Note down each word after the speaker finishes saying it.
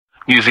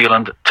New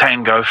Zealand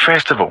Tango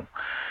Festival.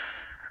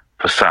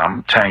 For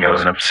some, tango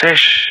is an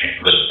obsession,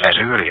 but that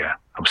earlier.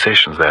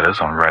 Obsessions, that is,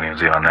 on Radio New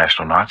Zealand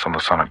National Nights on the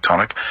Sonic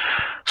Tonic.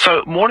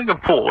 So, Morning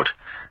Report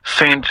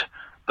sent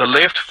the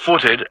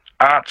left-footed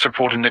arts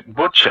reporter Nick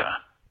Butcher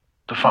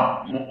to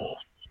find more.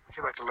 Would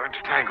you like to learn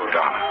to tango,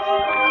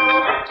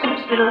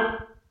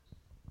 Donna?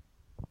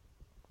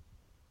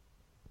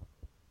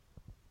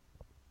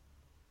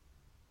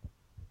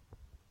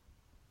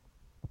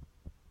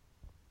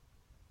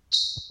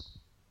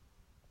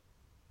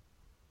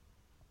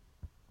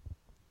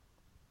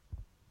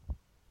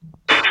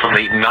 From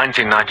the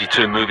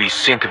 1992 movie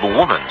Scent of a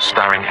Woman,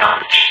 starring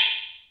A3A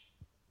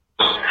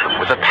Uc,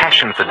 with a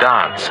passion for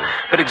dance.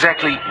 But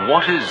exactly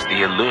what is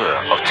the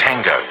allure of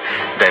tango?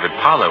 David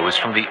Palo is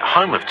from the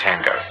home of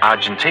tango,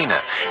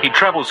 Argentina. He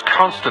travels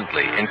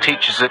constantly and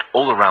teaches it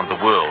all around the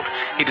world.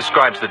 He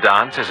describes the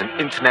dance as an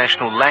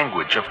international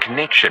language of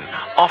connection,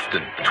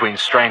 often between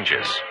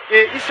strangers.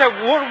 It's a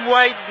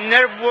worldwide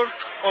network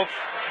of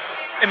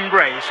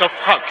embrace, of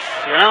hugs,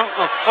 you know,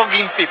 of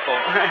hugging people.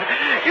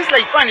 It's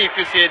like funny if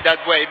you see it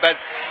that way, but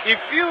if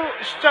you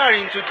start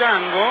into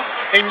tango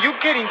and you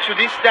get into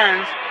this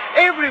dance,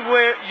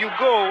 everywhere you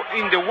go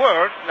in the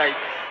world, like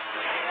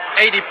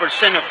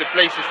 80% of the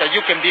places that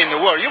you can be in the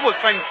world, you will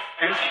find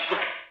friends.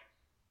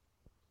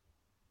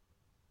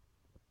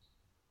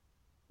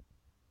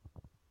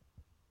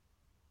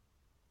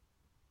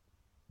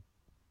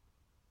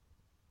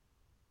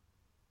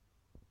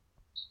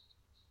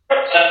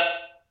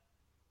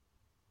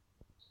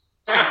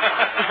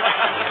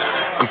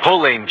 And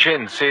Pauline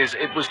Chin says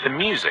it was the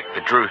music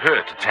that drew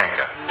her to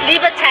tango.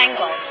 Liebe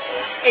Tango.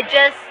 It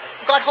just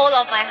got hold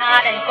of my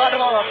heart and got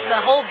hold of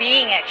the whole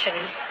being,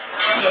 actually.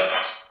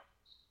 Yeah.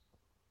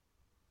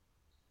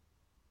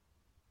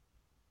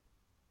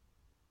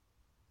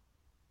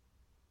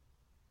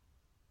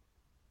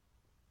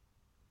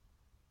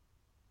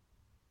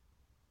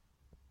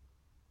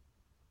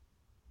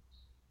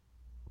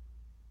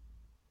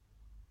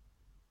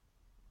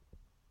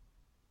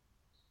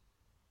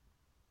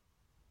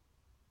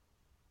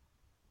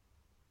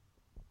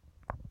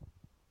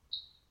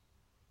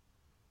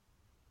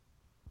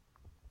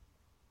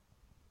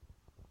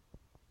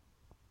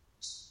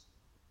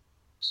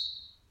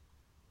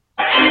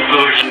 We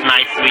were just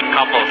nice, sweet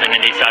couples, and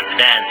then they started to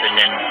dance, and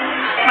then...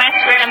 Matt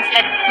Graham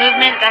said,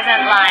 movement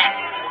doesn't lie.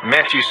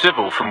 Matthew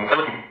Civil from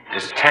Wellington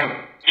is a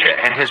tango teacher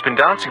and has been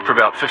dancing for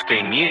about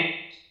 15 years.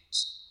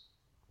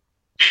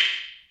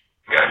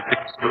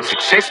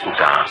 Successful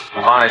dance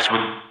lies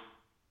with